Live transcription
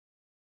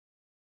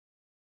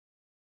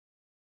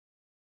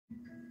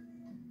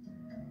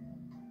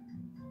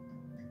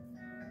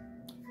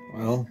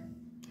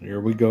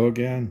Here we go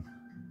again.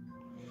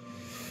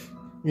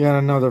 We got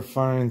another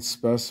fine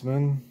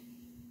specimen.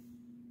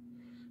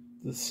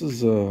 This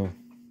is a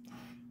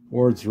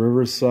Ward's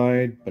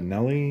Riverside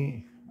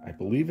Benelli. I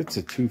believe it's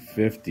a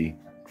 250.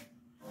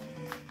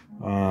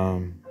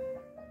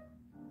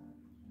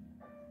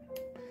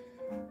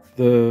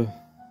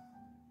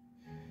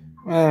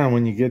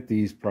 When you get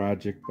these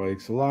project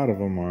bikes, a lot of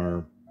them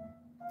are,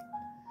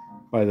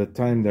 by the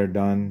time they're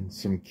done,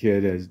 some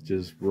kid has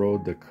just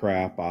rode the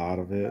crap out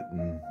of it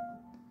and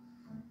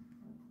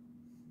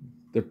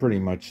they're pretty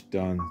much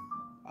done.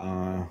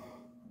 Any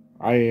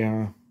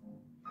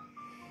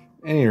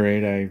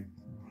rate, I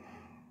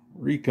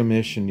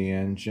recommissioned the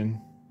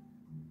engine.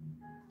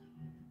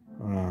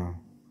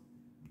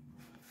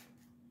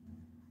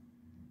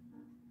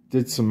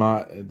 Did some,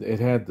 it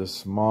had the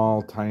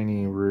small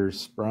tiny rear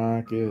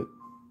sprocket,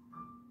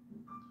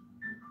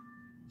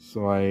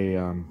 so I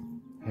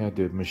had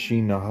to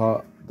machine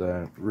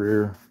the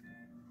rear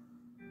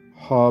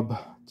hub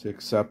to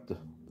accept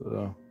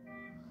the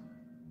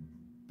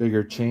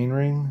bigger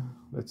chainring.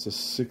 That's a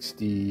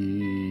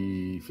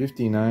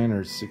 59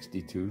 or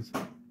 60 tooth.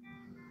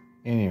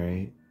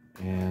 Anyway,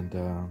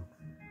 and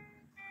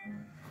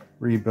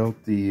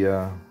rebuilt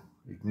the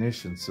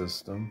ignition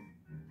system.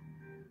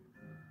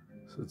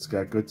 So it's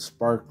got good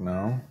spark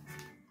now.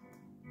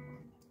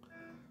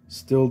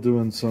 Still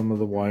doing some of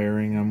the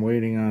wiring. I'm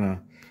waiting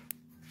on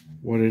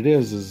what it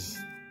is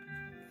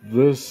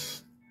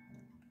this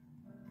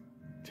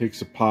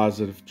takes a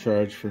positive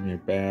charge from your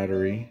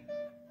battery,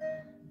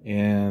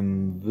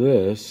 and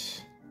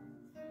this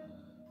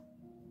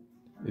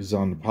is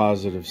on the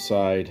positive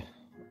side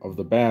of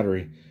the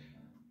battery.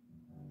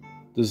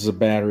 This is a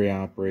battery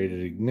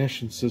operated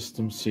ignition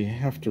system, so you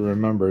have to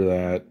remember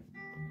that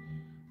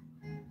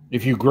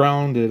if you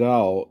ground it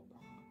out,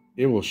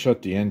 it will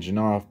shut the engine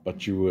off,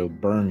 but you will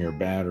burn your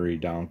battery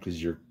down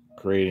because you're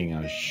creating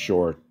a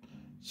short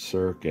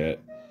circuit.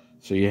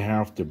 So you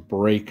have to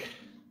break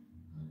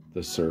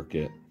the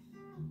circuit.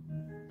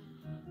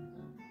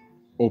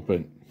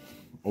 Open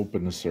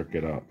the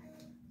circuit up.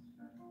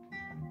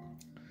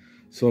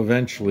 So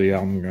eventually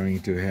I'm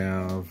going to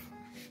have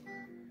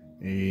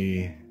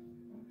a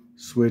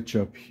switch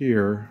up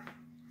here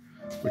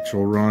which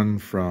will run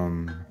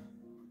from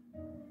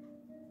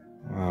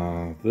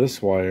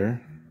this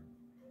wire.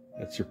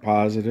 That's your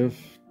positive.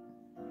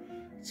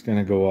 It's going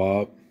to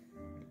go up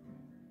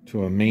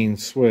to a main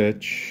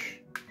switch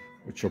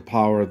which will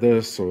power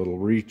this, so it'll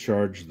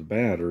recharge the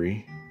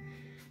battery.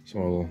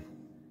 So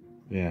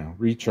it'll,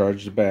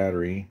 recharge the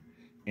battery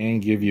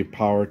and give you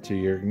power to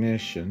your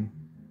ignition.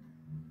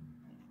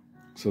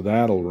 So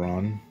that'll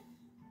run.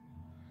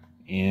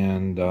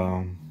 And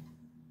I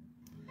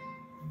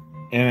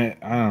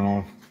don't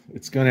know,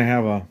 it's going to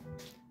have a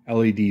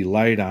LED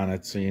light on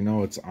it, so you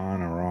know it's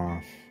on or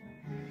off.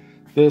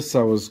 This,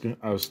 I was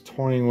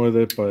toying with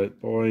it, but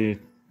boy, it'd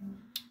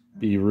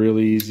be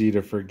really easy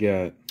to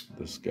forget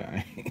this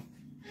guy.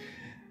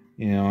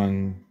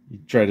 And you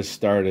try to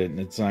start it and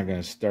it's not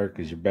going to start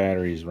because your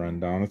battery's run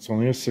down. It's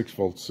only a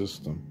 6-volt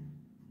system.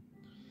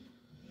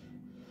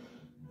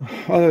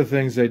 Other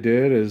things I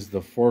did is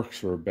the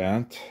forks were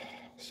bent,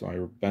 so I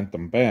bent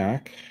them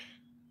back.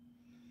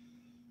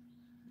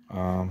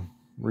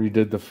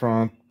 Redid the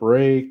front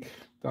brake.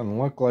 Doesn't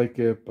look like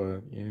it,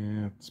 but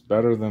yeah, it's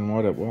better than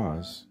what it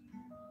was.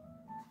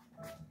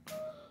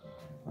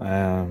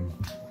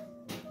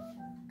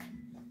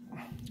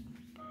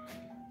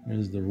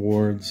 Here's the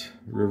Ward's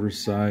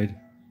Riverside.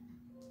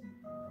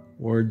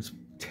 Ward's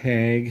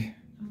tag.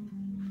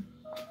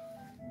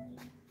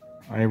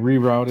 I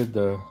rerouted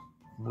the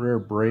rear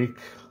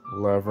brake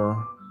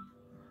lever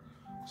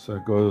so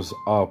it goes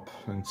up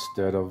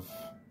instead of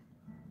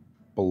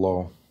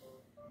below.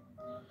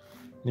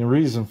 The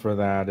reason for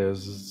that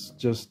is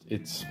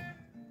it's a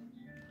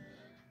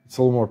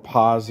little more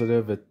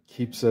positive. It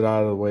keeps it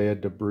out of the way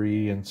of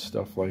debris and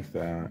stuff like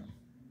that.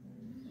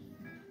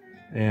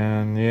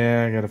 And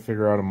yeah, I got to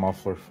figure out a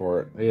muffler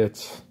for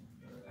it.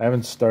 I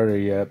haven't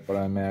started yet, but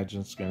I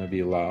imagine it's going to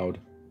be loud.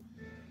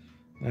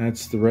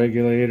 That's the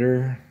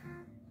regulator.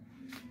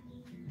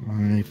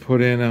 I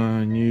put in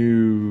a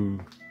new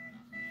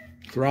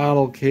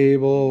throttle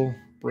cable,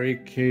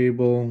 brake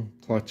cable,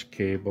 clutch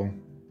cable.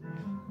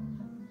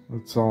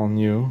 It's all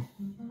new.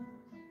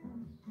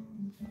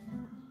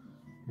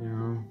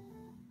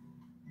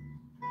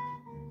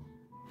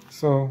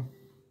 So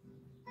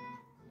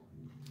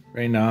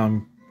right now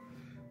I'm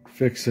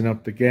fixing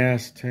up the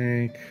gas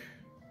tank.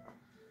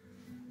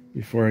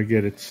 Before I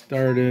get it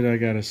started, I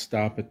gotta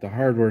stop at the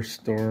hardware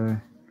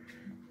store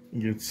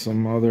and get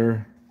some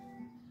other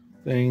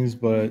things,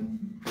 but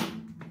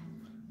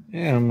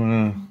yeah, I'm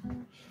gonna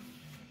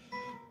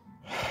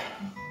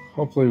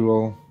hopefully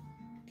we'll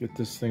get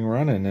this thing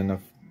running in a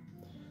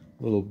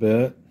little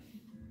bit.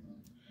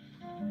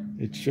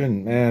 It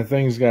shouldn't, man,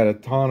 thing's got a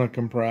ton of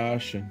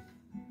compression,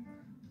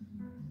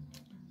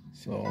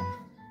 so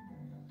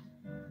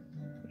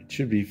it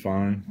should be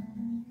fine.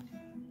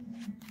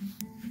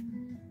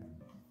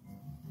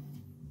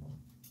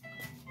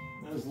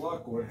 As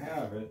luck would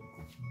have it,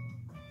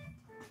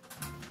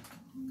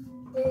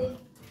 We're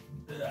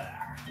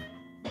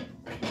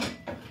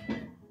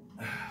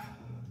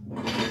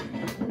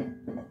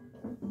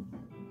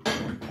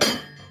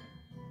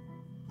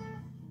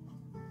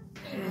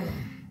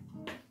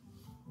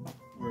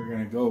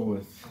gonna go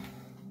with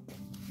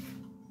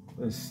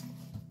this.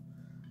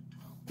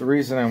 The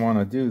reason I want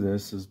to do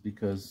this is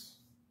because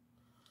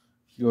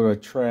if you go to a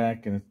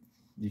track and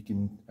you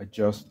can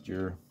adjust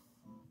your,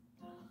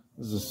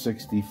 this is a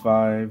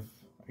 65,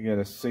 I got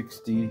a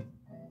 60,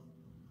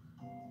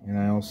 and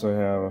I also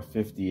have a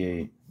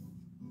 58,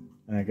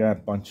 and I got a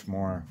bunch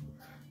more.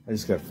 I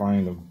just got to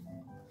find them.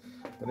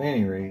 But at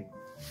any rate,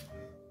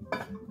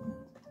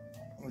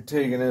 we're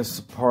taking this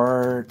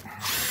apart.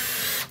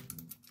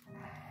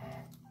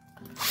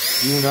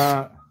 Do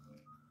not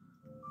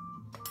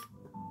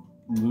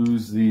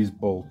lose these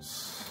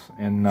bolts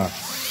and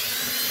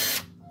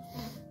nuts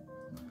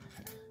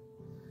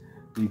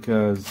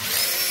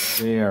because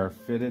they are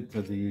fitted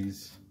to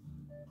these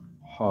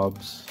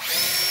hubs.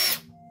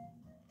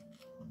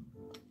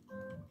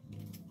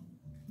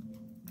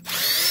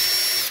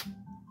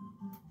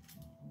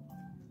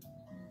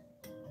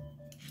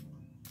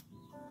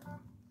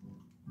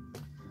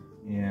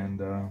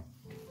 And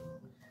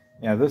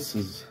yeah, this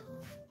is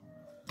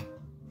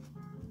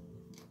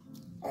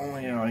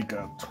only like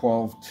a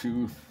 12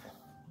 tooth.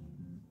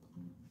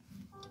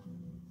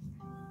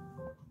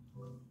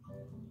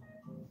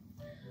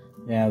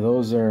 Yeah,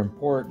 those are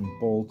important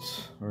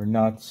bolts or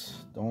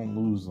nuts. Don't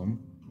lose them.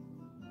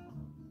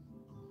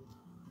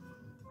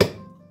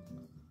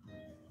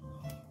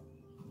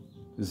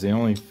 Because they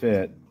only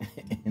fit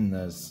in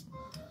this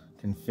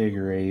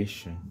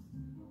configuration.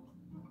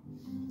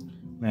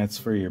 That's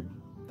for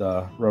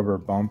the rubber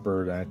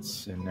bumper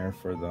that's in there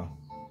for the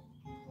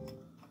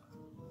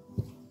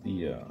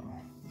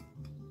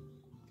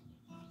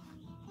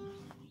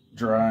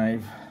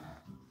drive.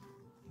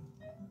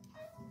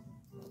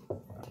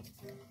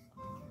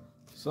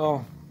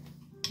 So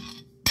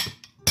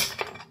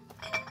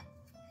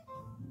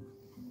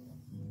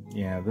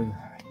yeah,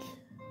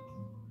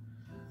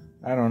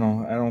 I don't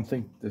know. I don't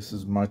think this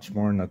is much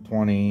more than a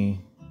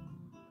 20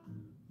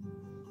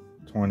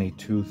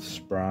 tooth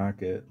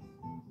sprocket.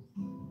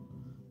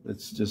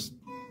 It's just,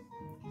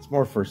 it's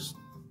more for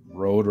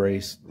road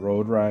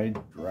ride,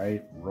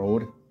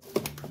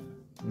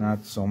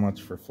 not so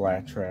much for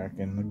flat track.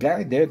 And the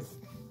guy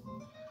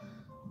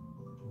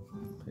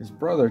his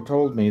brother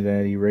told me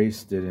that he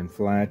raced it in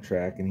flat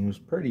track and he was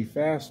pretty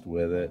fast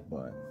with it,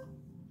 but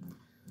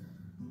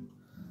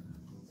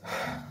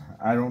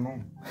I don't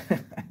know.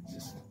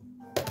 Just,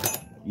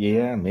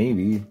 yeah,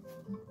 maybe.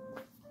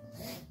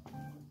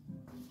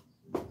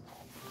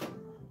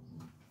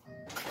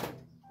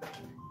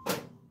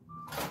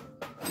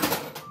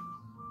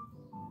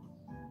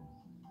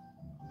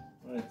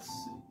 Let's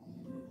see.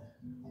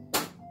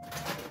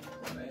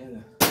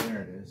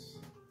 There it is.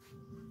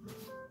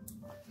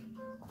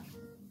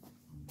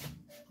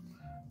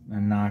 I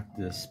knocked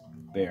this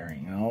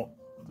bearing out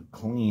to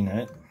clean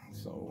it,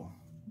 so.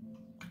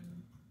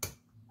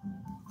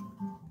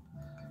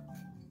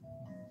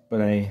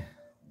 But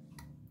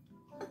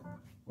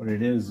what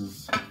it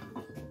is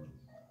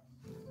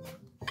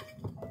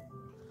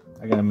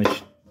I gotta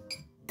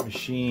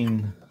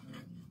machine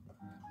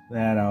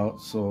that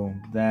out so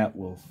that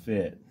will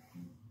fit.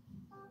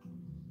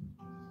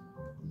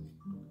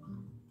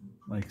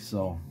 Like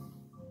so.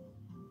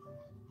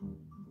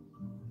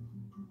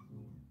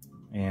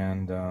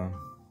 And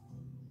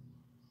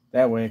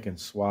that way I can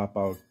swap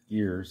out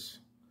gears.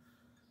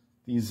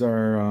 These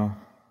are,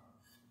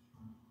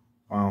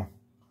 wow,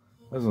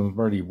 this one's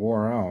pretty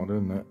wore out,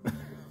 isn't it?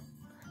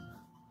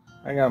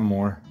 I got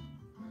more,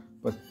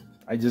 but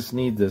I just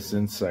need this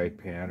inside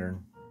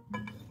pattern.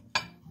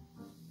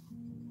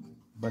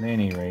 But at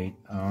any rate,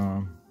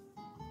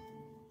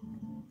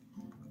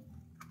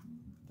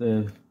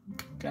 the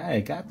guy I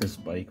got this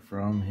bike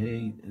from,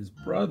 his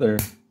brother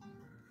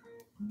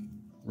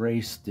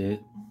raced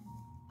it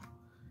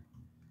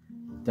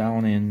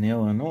down in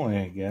Illinois,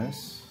 I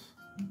guess,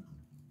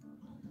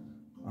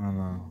 on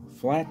a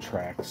flat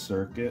track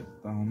circuit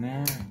down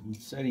there. He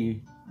said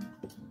he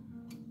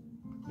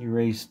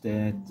raced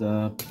at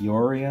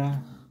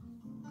Peoria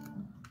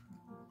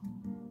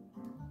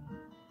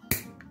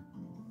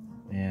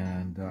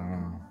and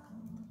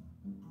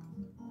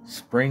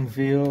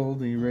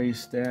Springfield. He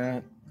raced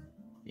at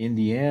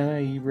Indiana.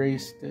 He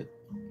raced it.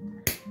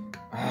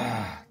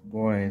 Ah,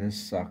 boy, this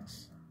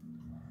sucks.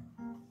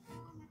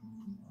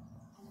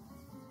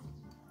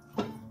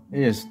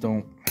 They just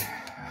don't.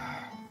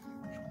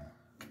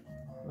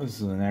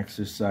 This is an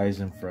exercise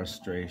in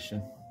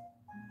frustration.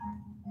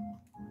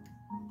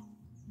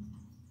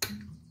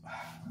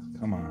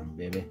 Come on,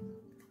 baby.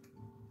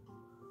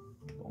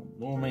 Don't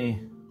blow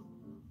me.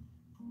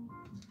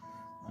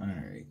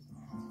 Alright.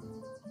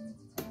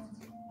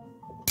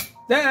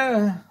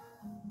 Ah!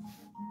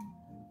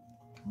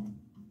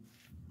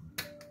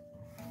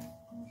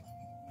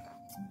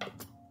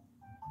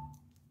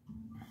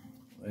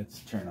 Let's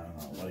turn on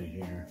the light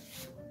here.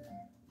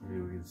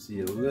 Maybe we can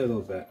see a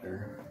little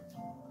better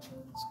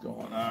what's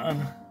going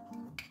on.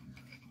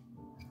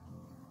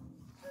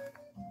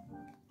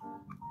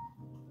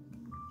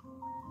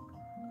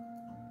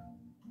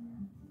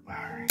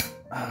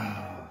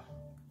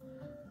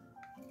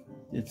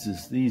 It's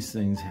just these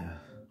things have.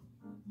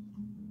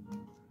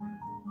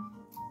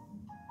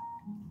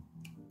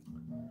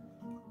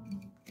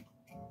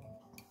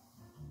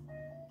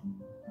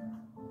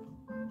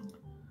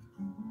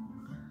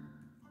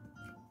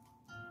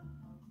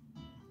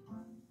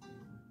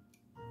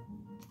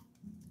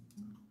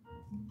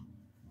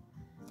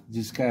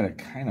 Just gotta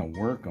kind of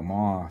work them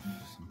off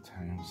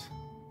sometimes.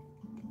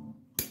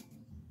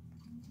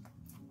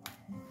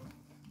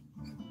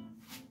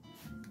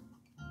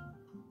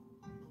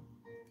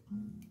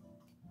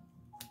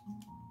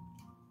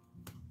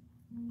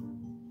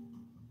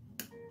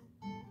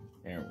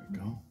 There we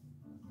go.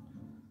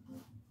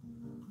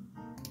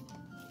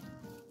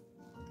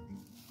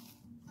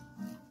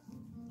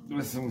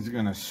 This thing's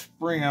gonna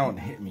spring out and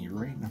hit me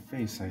right in the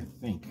face, I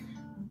think.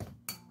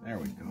 There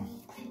we go.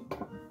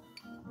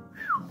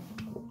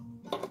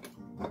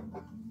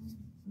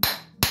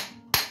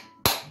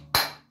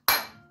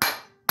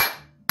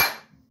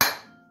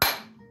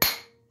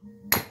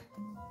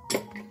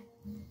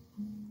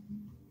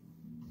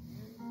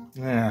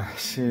 Yeah,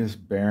 see, this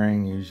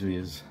bearing usually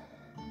is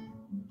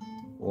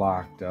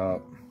locked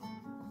up.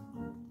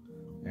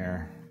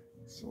 There,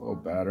 it's a little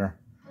better.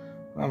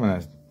 I'm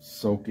gonna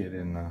soak it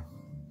in the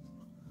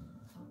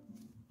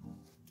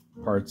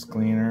parts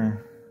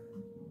cleaner,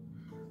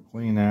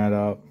 clean that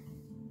up.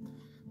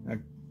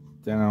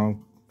 Then I'll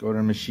go to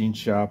the machine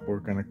shop. We're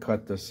gonna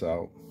cut this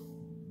out.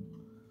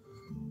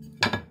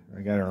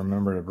 I gotta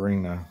remember to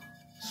bring the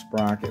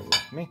sprocket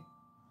with me.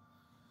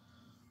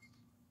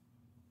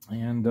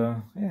 And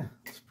yeah,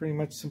 it's pretty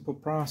much a simple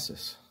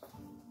process.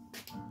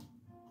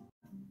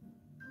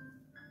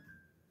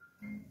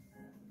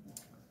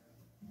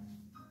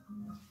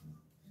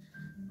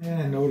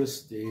 And I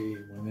noticed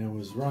when it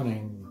was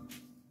running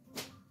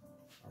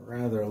a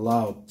rather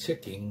loud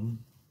ticking.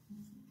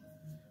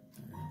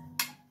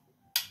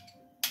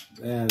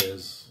 That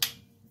is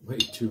way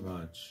too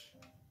much.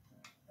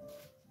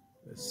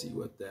 Let's see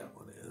what that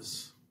one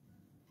is.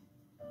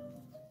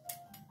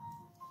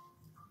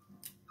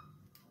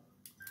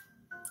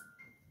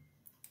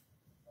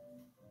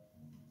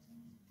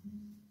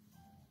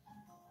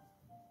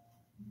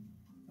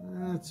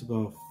 That's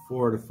about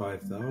 4 to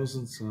 5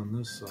 thousandths on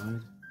this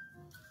side.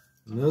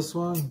 And this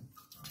one,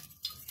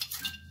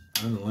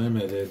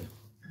 unlimited.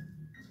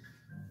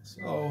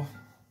 So,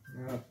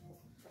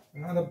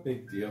 not a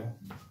big deal.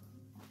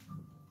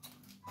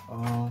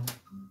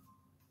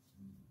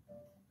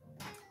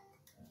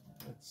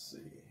 Let's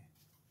see.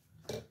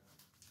 What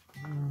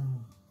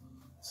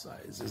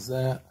size is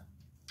that?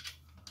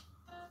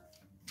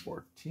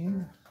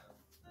 14?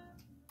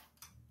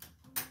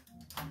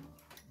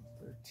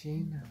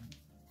 13?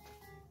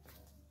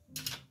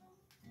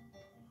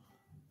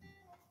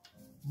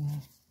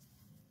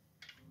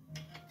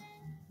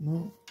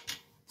 No,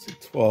 it's a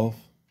 12.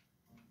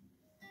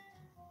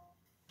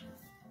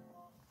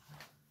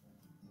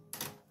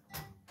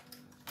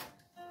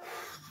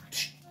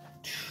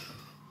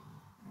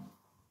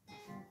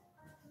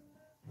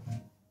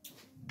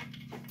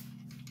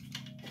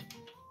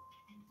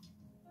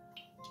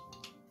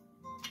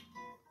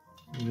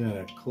 You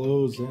gotta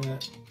close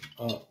that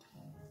up.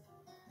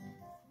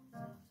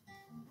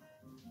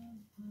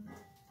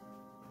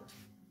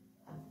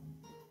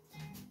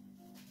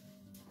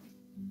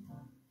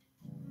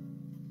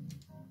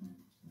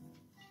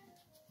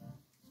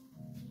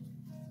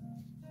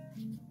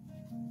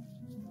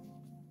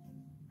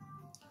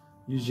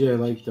 Usually I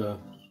like to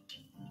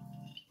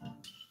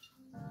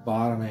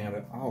bottom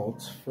it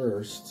out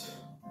first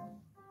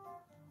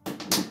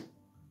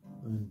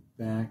and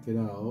back it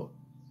out.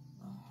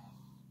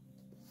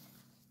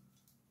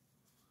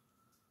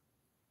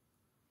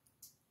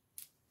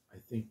 I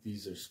think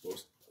these are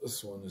supposed,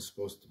 this one is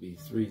supposed to be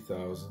 3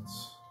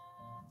 thousandths.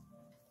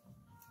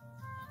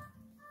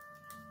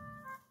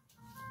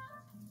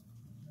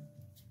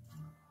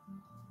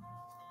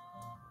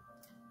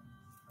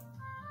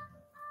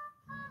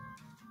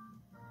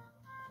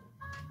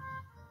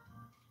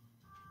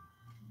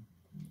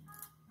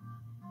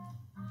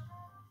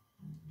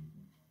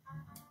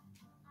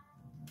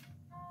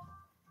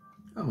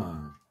 Come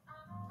on.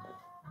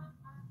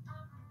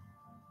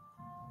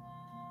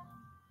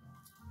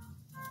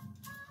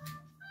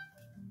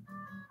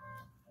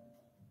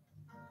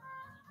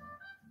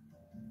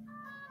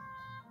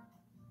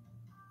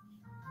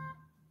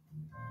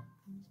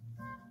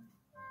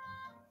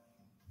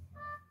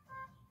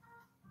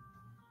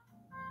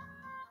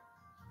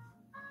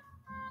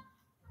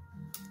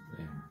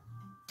 There.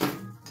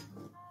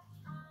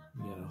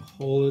 You gotta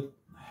hold it.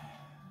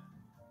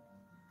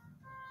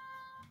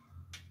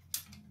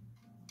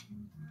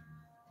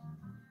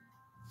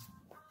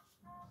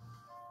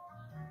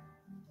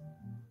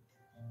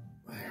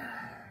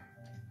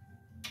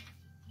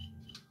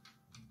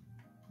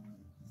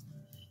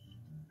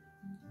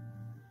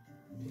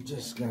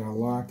 Just gotta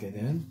lock it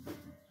in.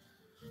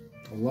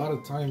 A lot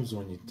of times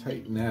when you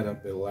tighten that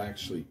up, it'll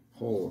actually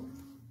pull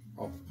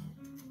up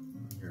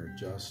your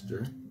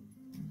adjuster.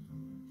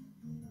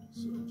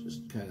 So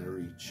just kind of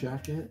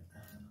recheck it.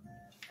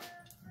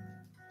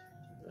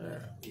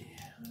 There we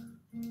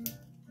go.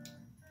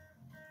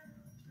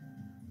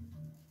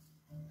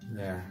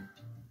 There.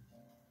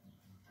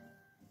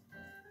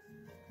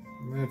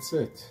 And that's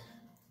it.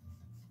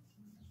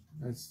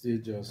 That's the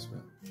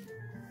adjustment.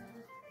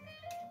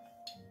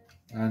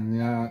 And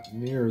not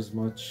near as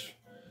much.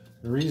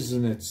 The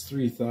reason it's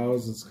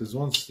 3,000 is because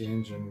once the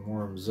engine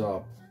warms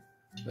up,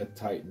 that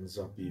tightens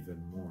up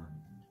even more.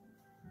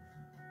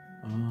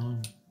 I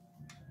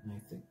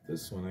think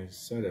this one I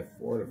set at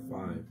 4 to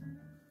 5.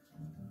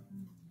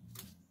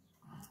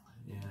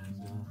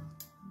 And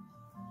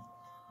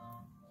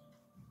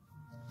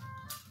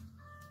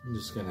I'm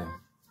just gonna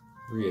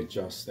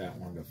readjust that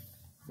one to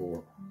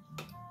 4.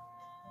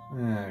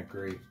 Ah,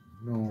 great.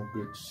 No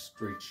good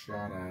straight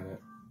shot at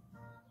it.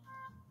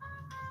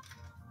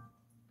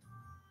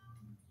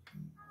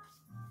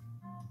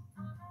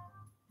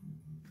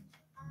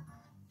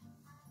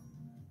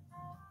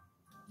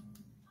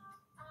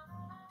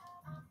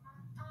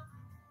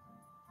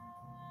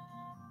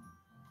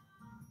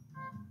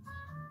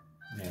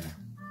 Yeah.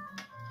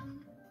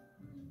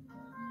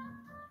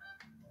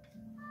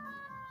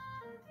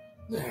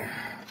 There.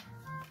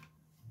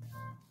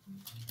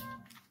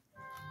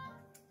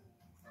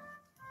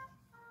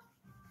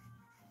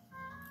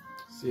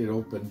 See, it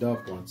opened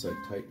up once I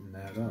tightened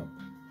that up.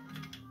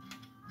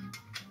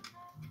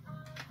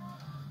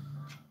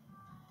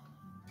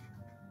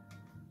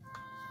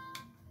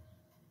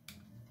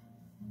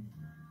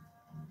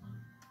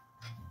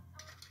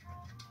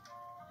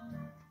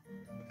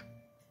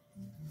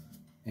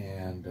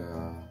 And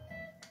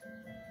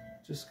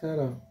just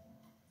gotta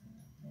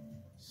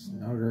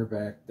snug her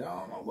back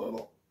down a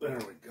little. There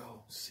we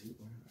go. See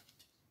what?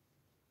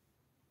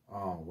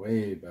 Oh,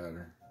 way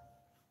better.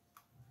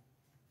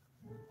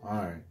 All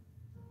right.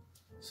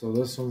 So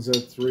this one's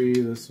at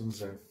 3. This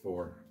one's at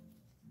 4.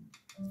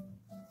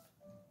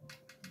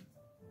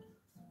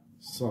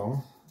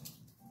 So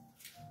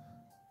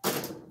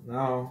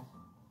now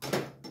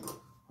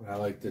what I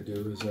like to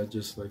do is I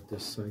just like to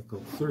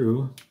cycle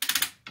through.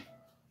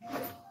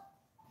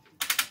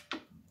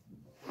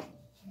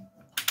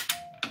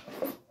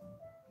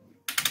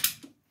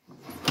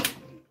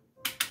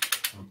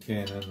 Okay,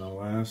 and then the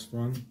last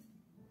one.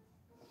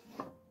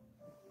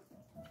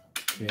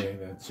 Okay,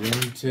 that's your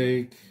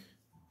intake.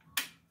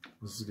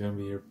 This is going to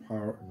be your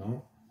power.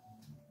 No.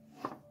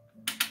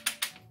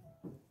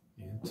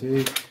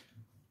 Intake.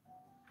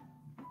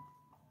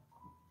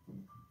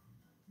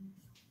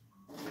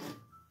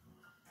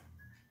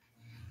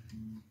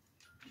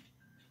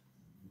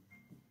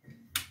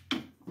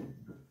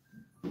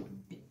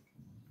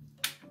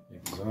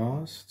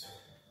 Exhaust.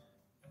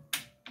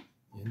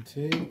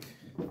 Intake.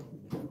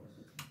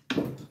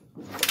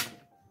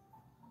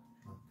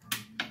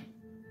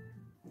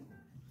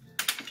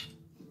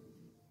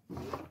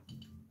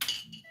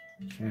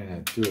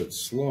 Trying to do it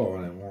slow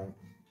and it won't.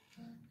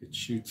 It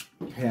shoots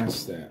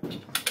past that.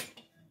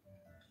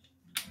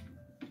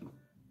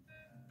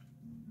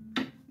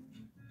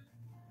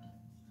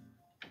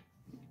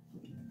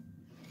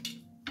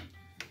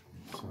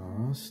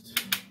 Exhaust.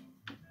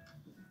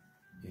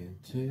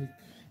 Intake.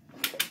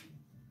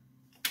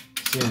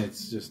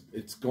 See,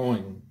 it's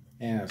going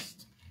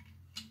past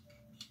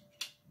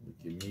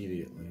like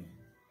immediately.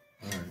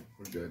 Alright,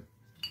 we're good.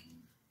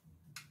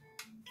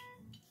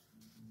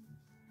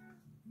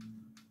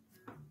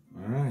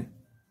 Alright.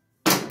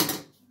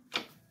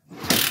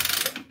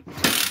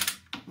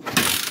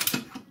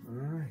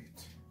 Alright.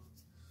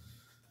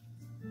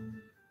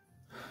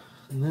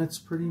 And that's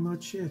pretty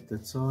much it.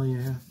 That's all you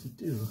have to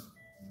do.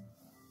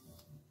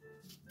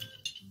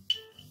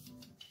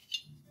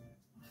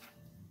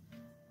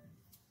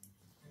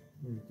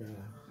 We've got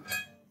to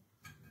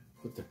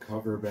put the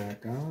cover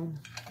back on.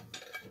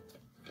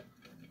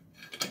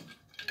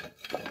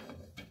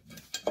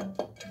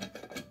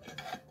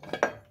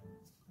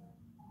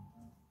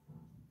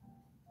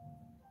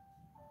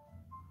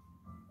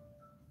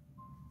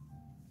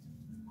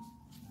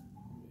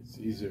 It's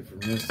easier from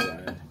this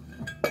side.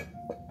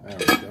 There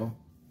we go.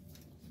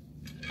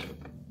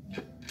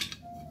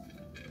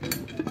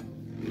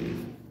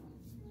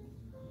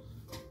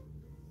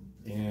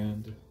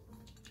 And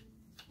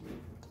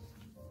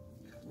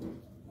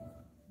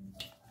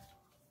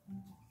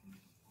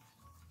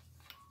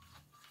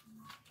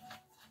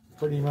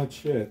pretty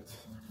much it.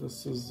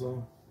 This is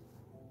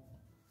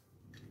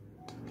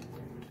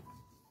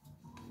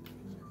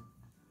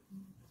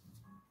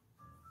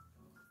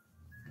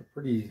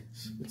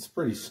it's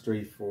pretty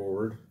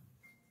straightforward.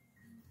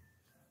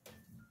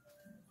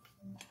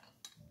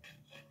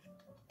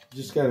 You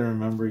just got to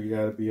remember you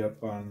got to be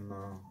up on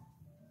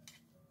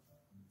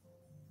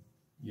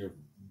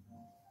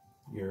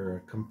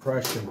your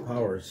compression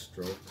power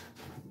stroke.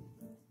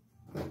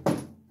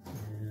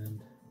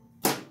 And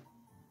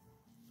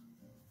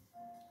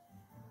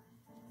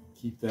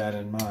keep that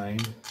in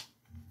mind.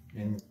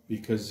 And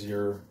because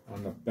you're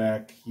on the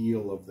back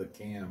heel of the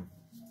cam,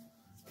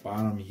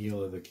 bottom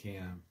heel of the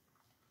cam,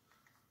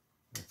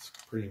 that's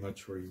pretty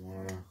much where you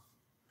want to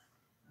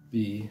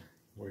be,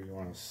 where you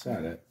want to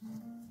set it.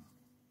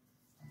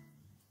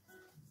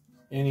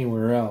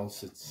 Anywhere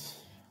else,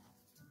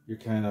 you're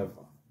kind of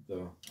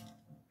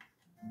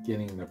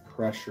getting the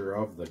pressure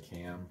of the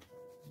cam.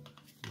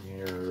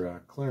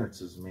 Your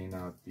clearances may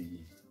not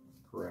be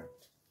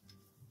correct.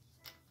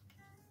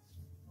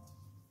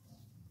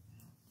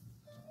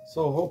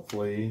 So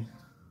hopefully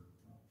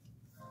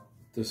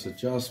this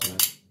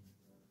adjustment,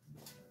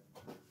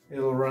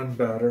 it'll run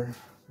better,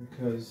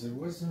 because it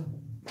was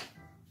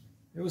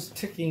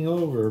ticking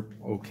over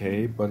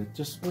okay, but it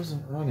just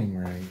wasn't running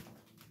right.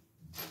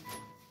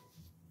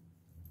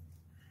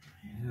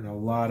 It had a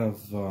lot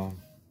of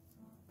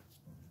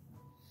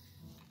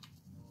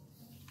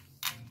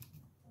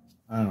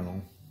I don't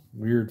know,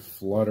 weird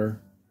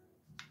flutter,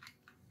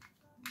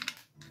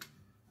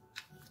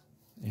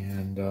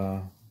 and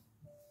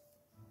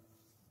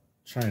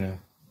trying to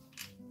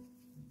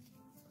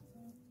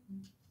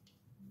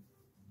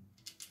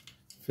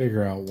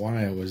figure out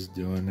why I was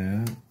doing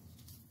that.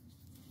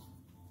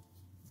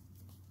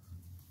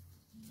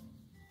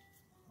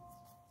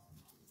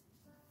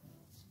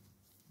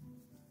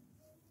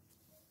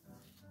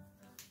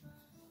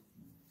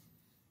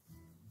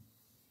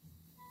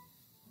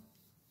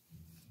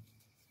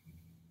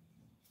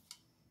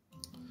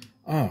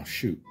 Oh,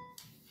 shoot.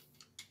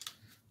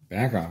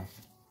 Back off.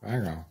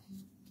 Back off.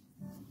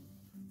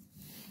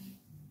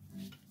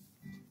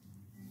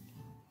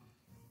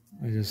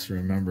 I just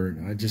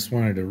remembered. I just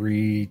wanted to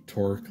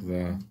re-torque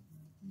the...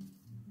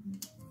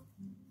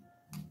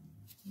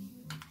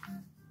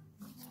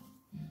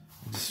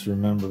 I just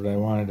remembered I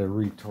wanted to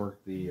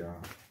re-torque the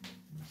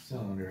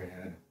cylinder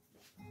head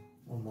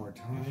one more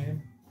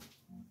time.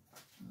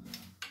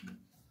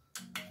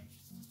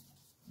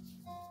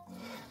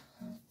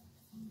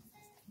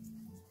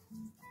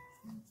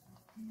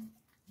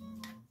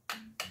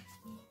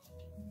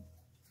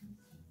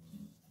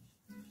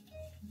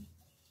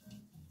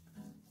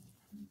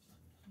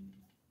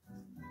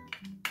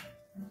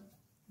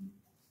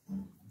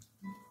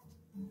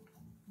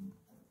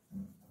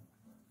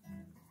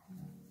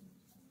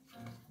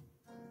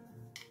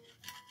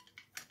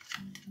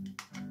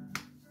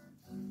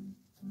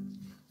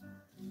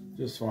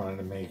 Just wanted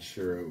to make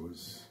sure it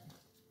was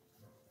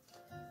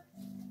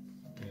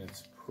in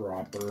its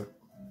proper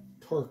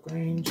torque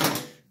range.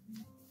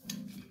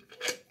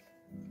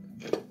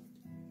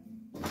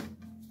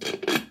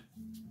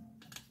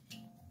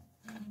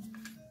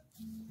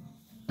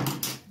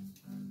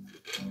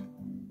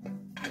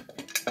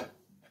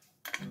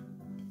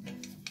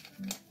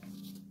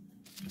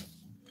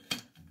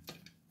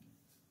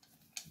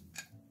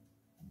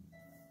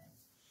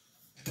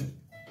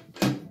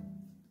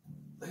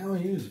 They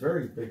only use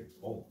very big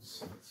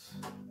bolts.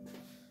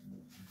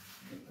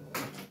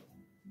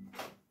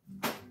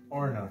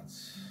 Or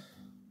nuts.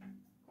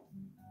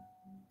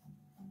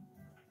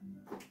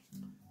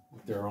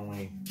 They're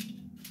only,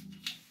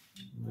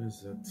 what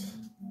is it?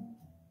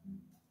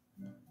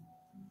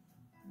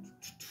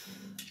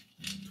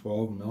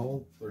 12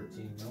 mil,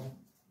 13 mil.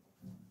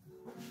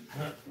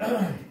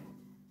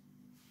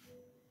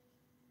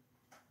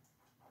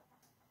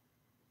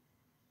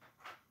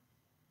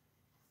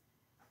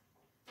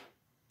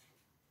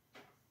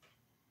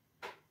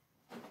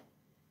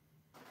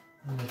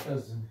 And it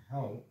doesn't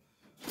help.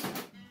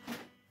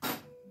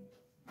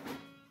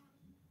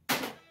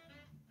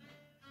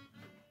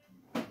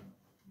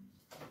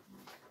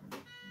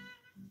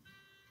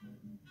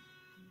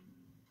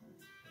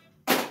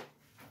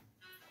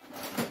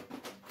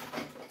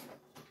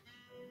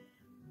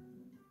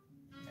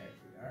 There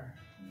we are.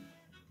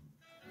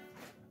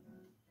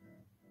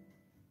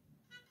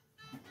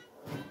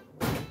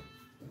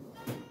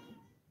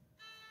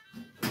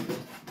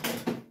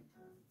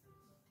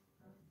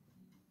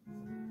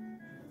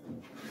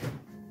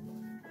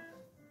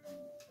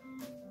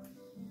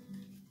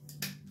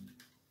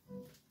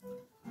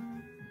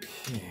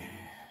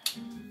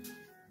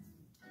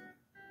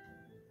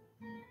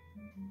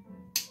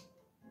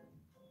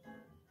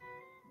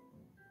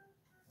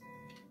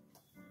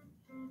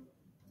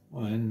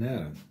 Well, isn't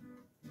that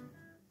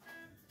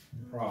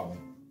a problem?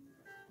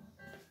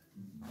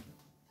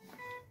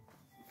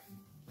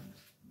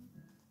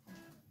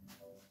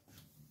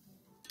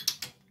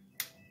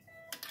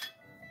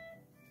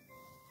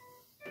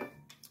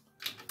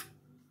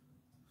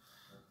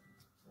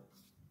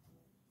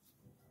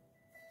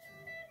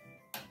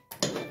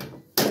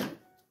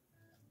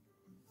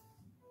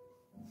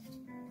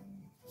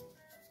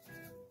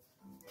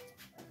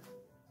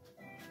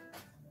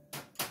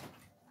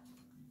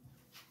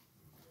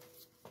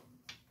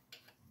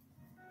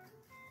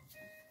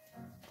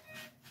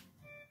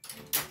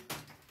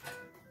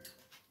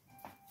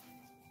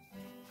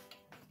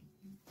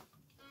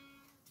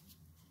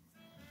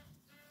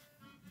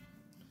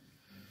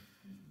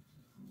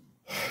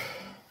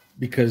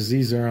 Because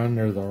these are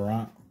under the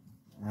rock.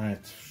 Right,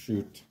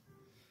 shoot.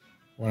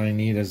 What I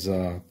need is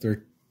a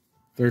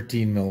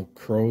 13 mil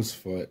crow's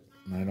foot,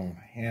 and I don't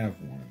have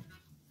one.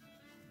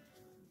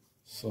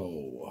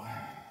 So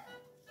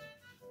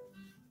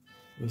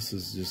this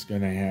is just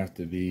going to have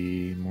to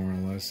be more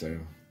or less a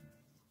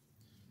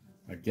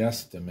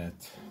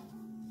guesstimate.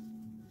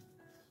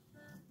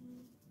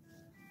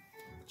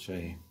 Which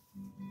I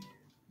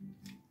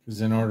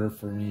Because in order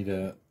for me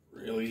to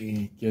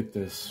really get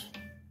this,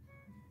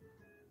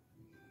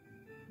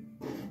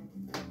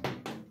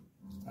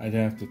 I'd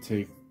have to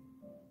take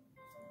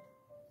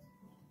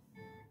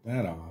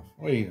that off.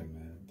 Wait a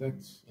minute,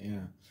 that's,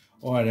 yeah.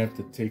 Oh, I'd have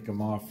to take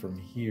them off from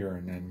here,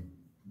 and then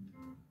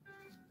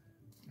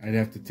I'd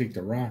have to take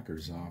the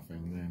rockers off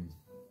and then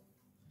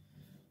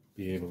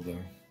be able to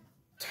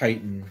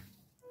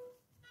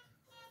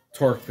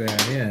torque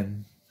that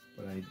in.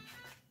 But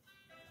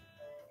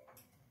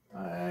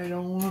I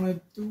don't want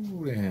to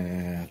do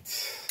that.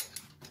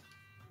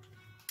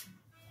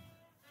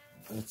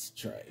 Let's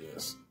try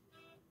this.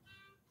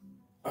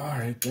 All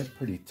right, that's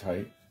pretty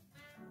tight.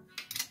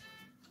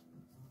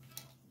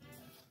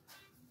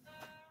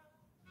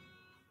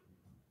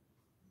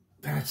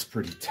 That's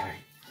pretty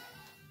tight.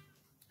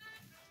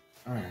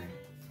 All right.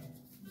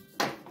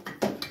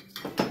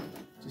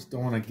 Just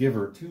don't want to give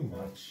her too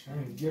much. I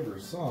mean, give her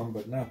some,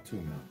 but not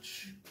too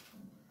much.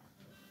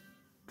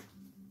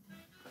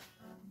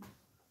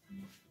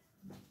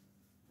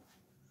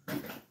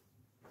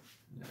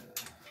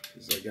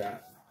 Because I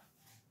got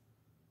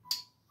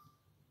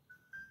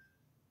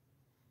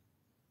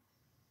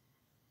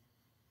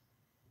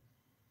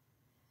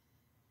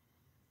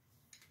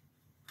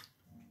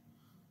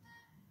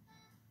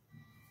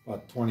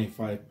about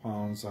 25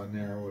 pounds on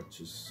there, which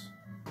is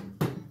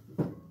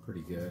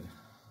pretty good.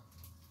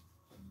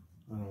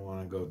 I don't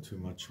want to go too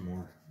much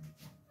more.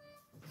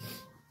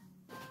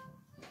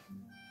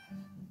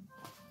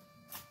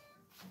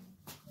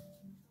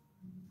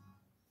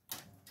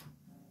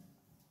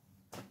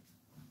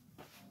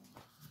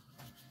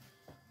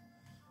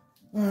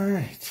 All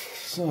right,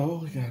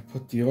 so we got to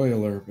put the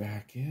oiler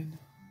back in.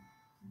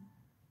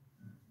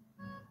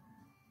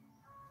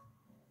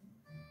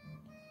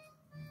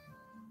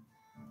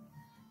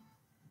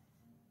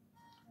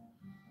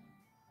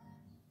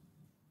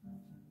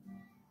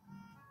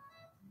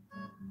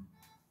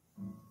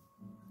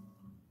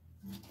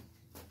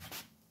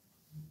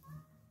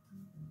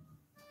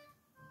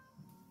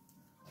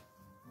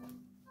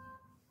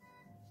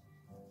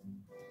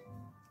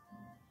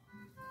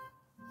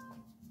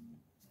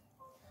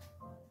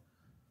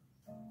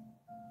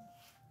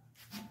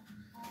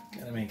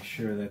 Gotta make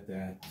sure that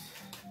that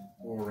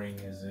O-ring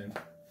is in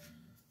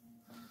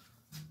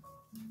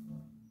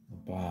the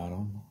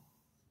bottom.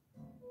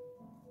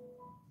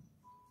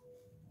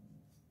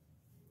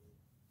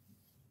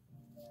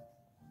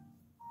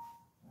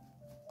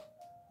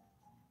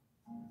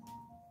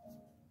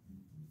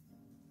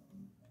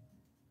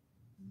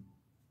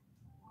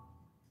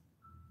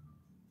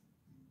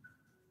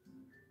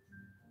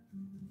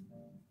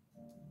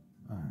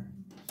 All right,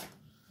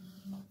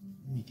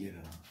 let me get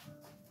a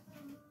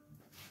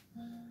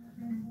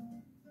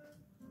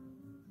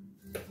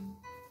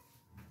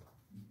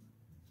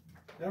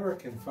never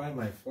can find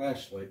my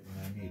flashlight when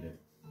I need it.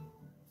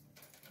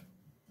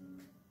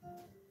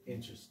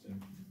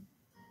 Interesting.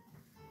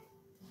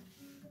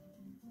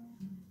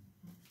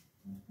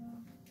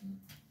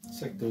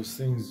 It's like those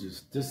things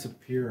just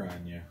disappear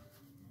on you.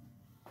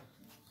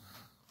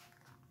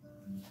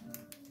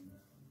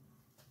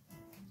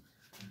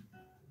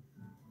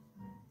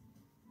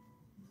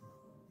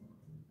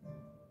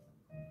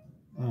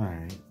 All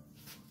right.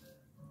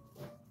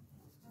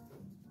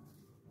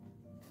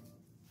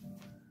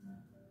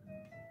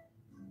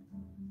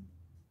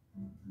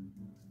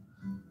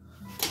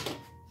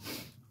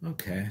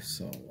 Okay,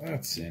 so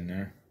that's in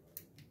there.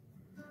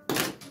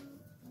 I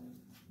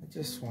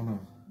just want to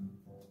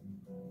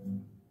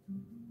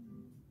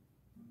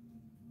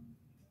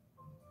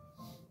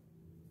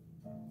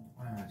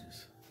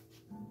just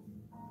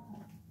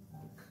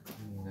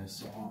clean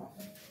this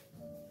off.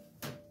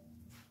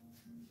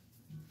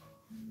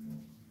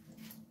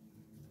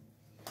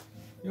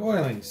 The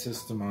oiling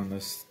system on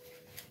this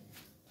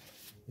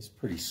is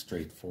pretty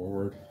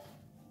straightforward.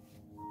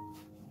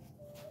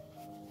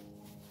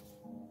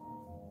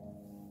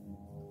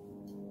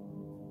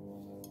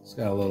 It's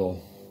got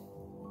little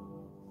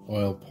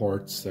oil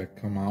ports that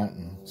come out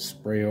and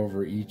spray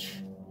over each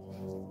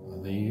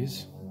of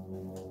these,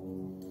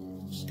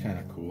 which is kind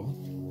of cool.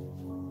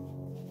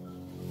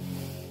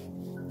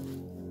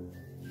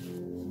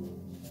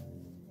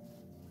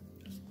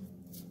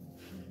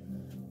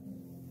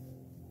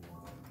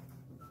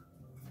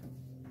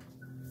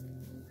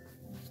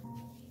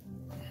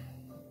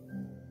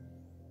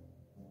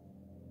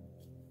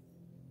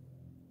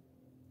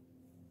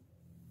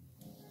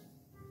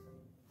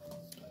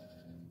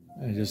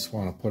 I just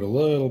want to put a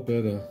little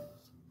bit of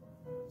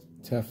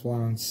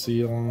Teflon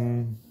seal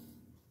on.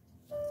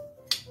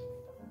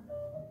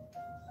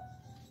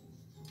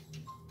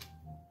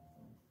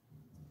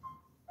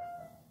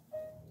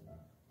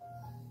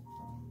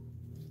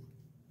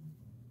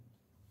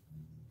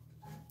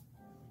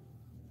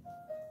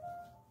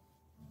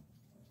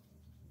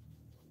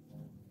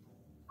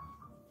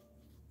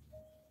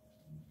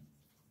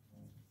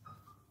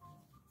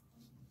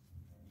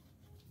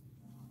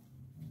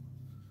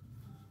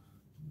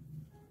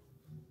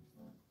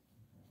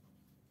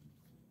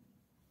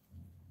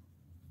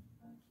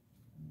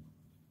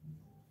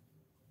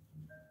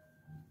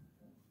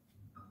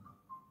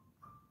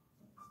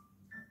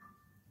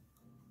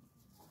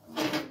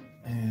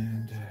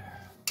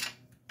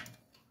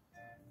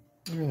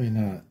 Really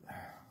not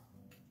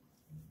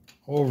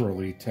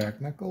overly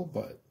technical,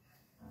 but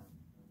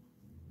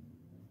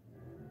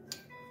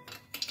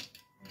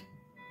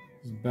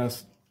it's the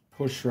best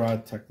push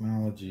rod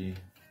technology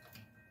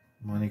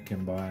money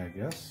can buy, I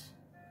guess.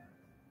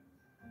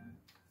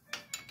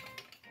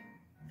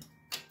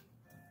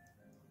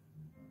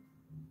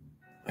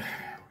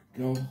 There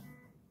we go.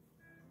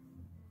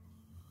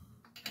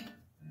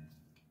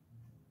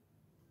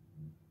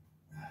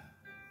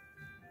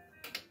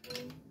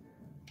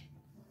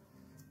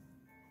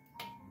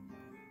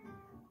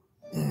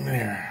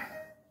 There.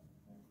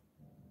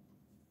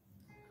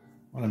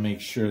 I want to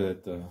make sure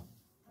that the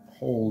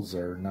holes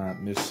are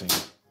not missing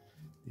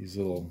these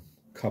little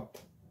cup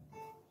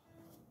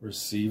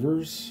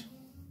receivers.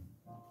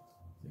 I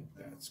think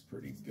that's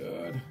pretty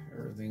good.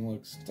 Everything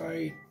looks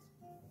tight.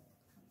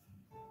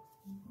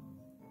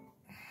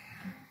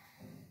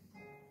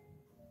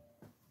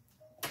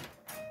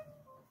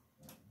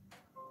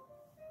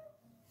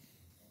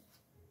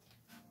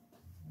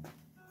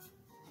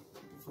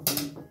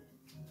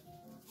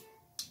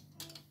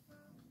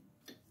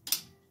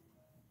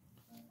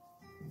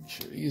 Make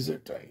sure these are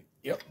tight.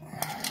 Yep.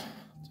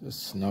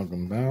 Just snug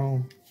them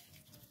down.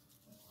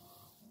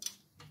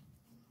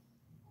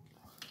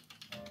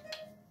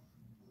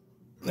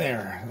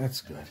 There,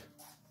 that's good.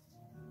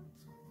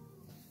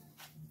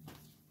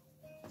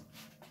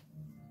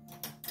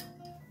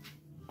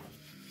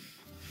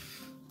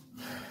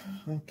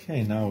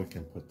 Okay, now we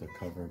can put the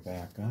cover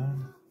back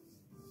on.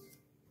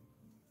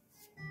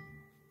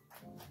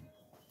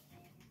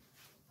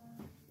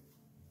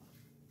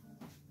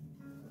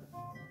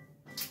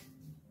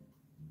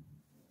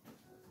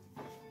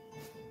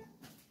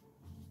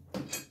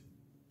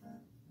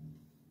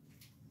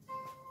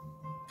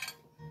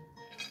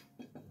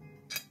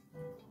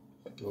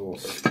 Little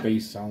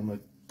space helmet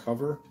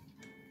cover.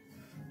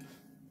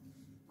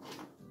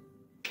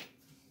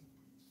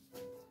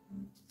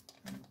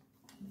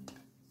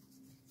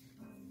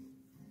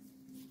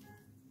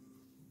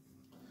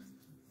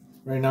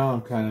 Right now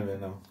I'm kind of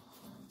in a,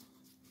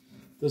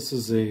 this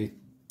is a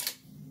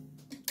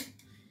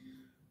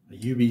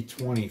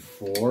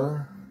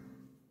UB24,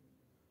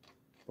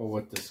 but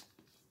what this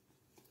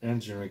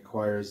engine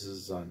requires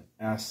is an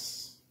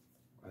SS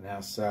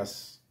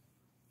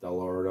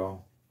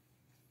Delordo.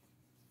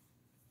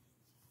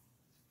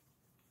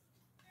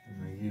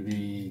 And the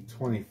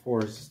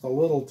UB24 is just a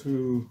little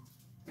too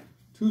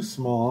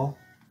small.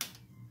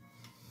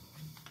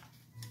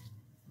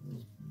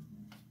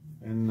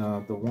 And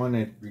the one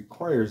it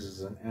requires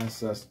is an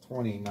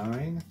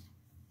SS29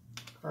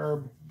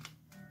 carb.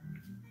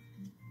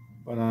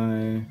 But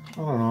I don't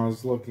know, I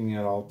was looking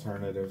at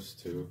alternatives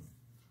too.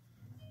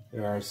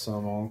 There are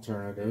some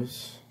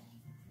alternatives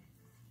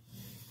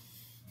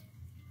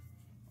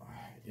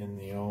in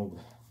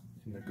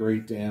the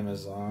great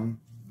Amazon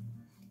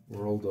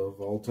world of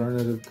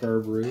alternative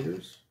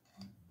carburetors.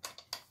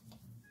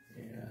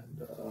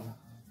 And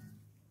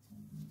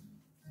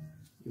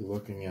you're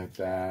looking at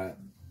that.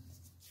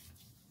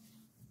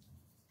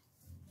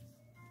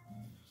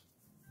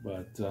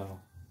 But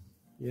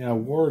yeah,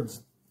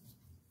 Ward's,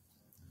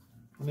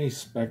 when they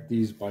spec'd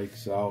these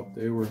bikes out,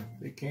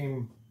 they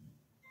came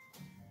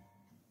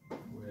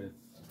with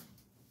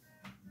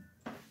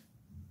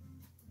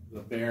the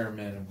bare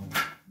minimum,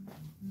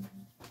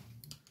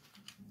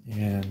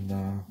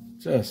 and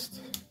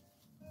just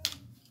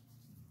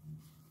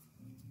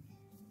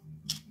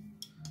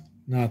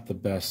not the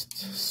best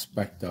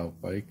spec'd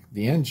out bike.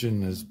 The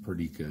engine is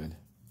pretty good.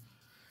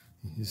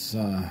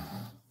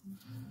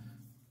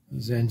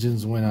 These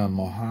engines went on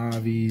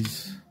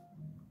Mojaves,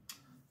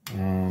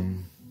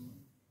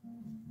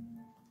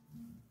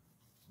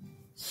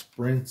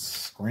 Sprints,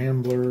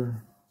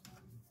 Scrambler,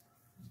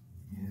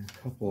 and a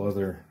couple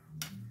other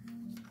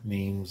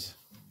names.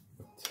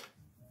 But,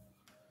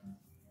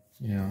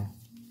 you know,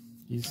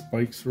 these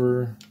bikes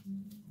were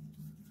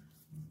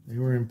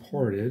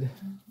imported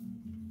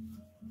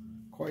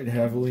quite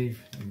heavily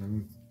in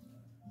the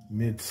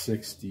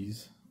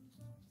mid-60s.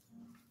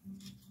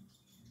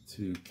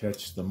 To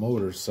catch the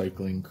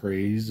motorcycling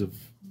craze of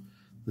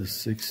the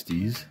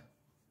 60s.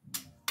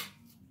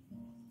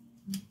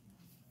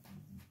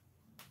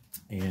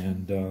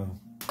 And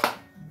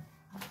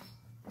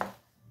I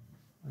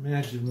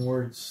imagine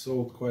Ward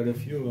sold quite a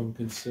few of them,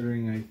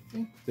 considering I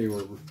think they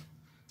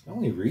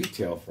only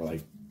retail for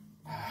like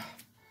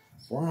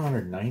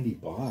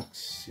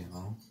 $490, you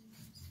know.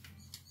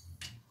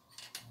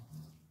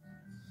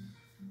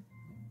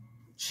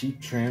 Cheap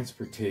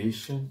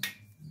transportation.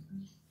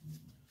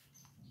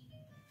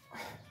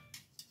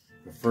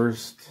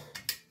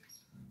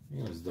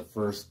 It was the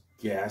first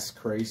gas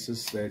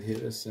crisis that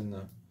hit us in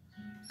the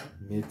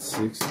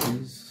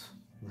mid-60s.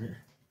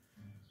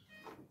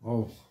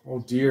 Oh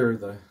dear,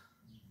 the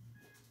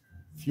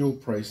fuel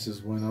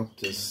prices went up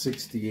to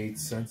 68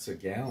 cents a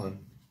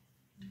gallon.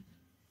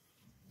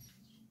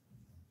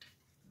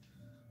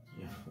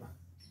 Yeah.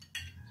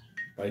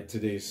 By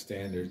today's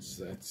standards,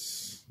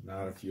 that's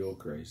not a fuel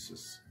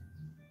crisis.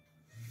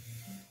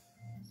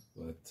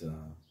 But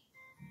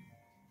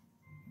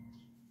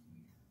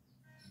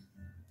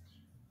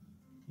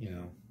you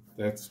know,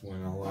 that's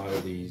when a lot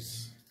of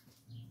these,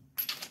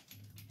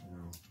 you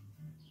know,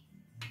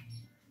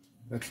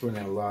 that's when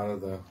a lot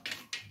of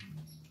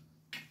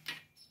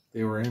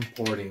they were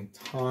importing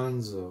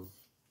tons of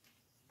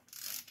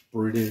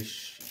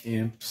British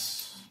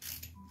imps,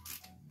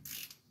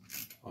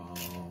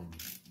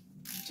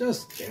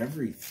 just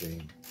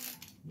everything,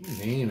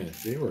 you name it.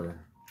 They were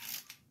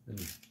in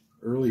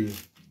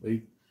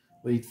late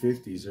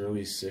 50s,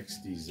 early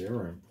 60s. They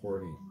were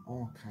importing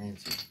all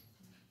kinds of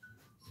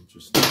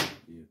interesting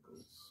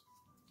vehicles.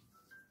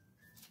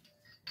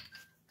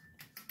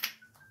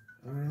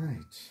 All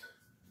right,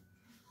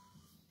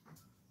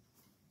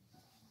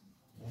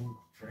 I'll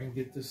try and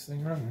get this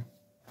thing running.